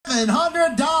$700.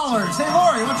 Hey,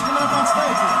 Lori, why don't you come up on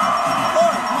stage?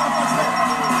 Lori, come on up on stage.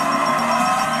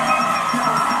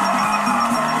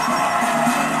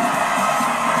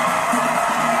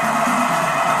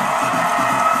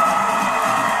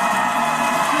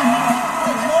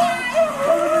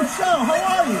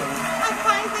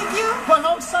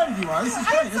 How excited you are. This is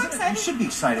great, isn't it? You should be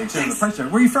excited. Yes. Where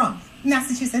are you from?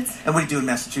 Massachusetts. And what do you do in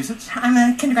Massachusetts? I'm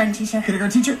a kindergarten teacher.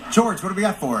 Kindergarten teacher? George, what do we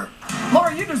got for her?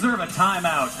 Laura, you deserve a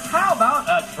timeout. How about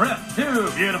a trip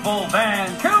to beautiful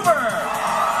Vancouver?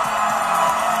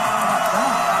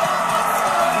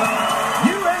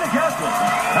 You and a guest will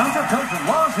round trip coach from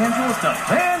Los Angeles to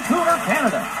Vancouver,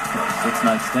 Canada. For a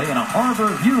 6-night stay in a harbor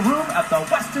view room at the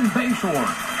Weston Bay Shore.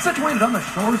 Situated on the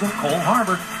shores of Cole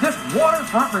Harbor, this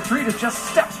waterfront retreat is just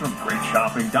steps from great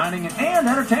shopping, dining, and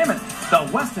entertainment. The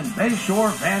Weston Bay Shore,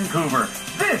 Vancouver.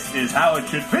 This is how it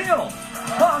should feel.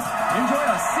 Plus, enjoy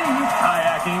a sea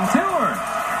kayaking tour.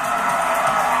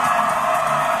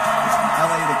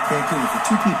 LA to Vancouver for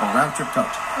 2 people, round trip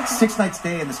coach. 6-night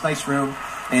stay in this nice room,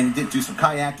 and did do some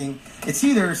kayaking. It's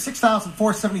either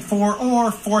 $6,474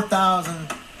 or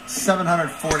 $4,746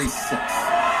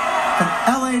 from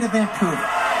LA to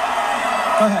Vancouver.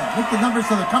 Go ahead. Look at the numbers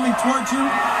so they're coming towards you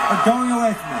or going away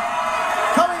from you.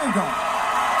 Coming and going.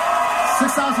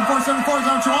 6,474 is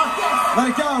that what you want? Yes. Let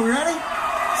it go. We ready?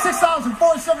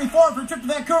 6,474 for a trip to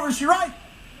Vancouver. Is she right?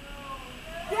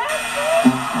 Yes.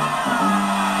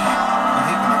 I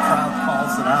hate when the crowd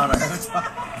calls it out ahead of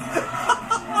time.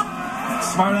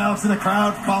 Smart Alex in the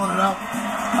crowd calling it out.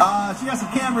 She got some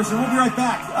cameras, and we'll be right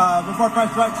back. Before Price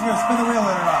Right, she's going to spin the wheel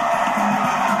later on.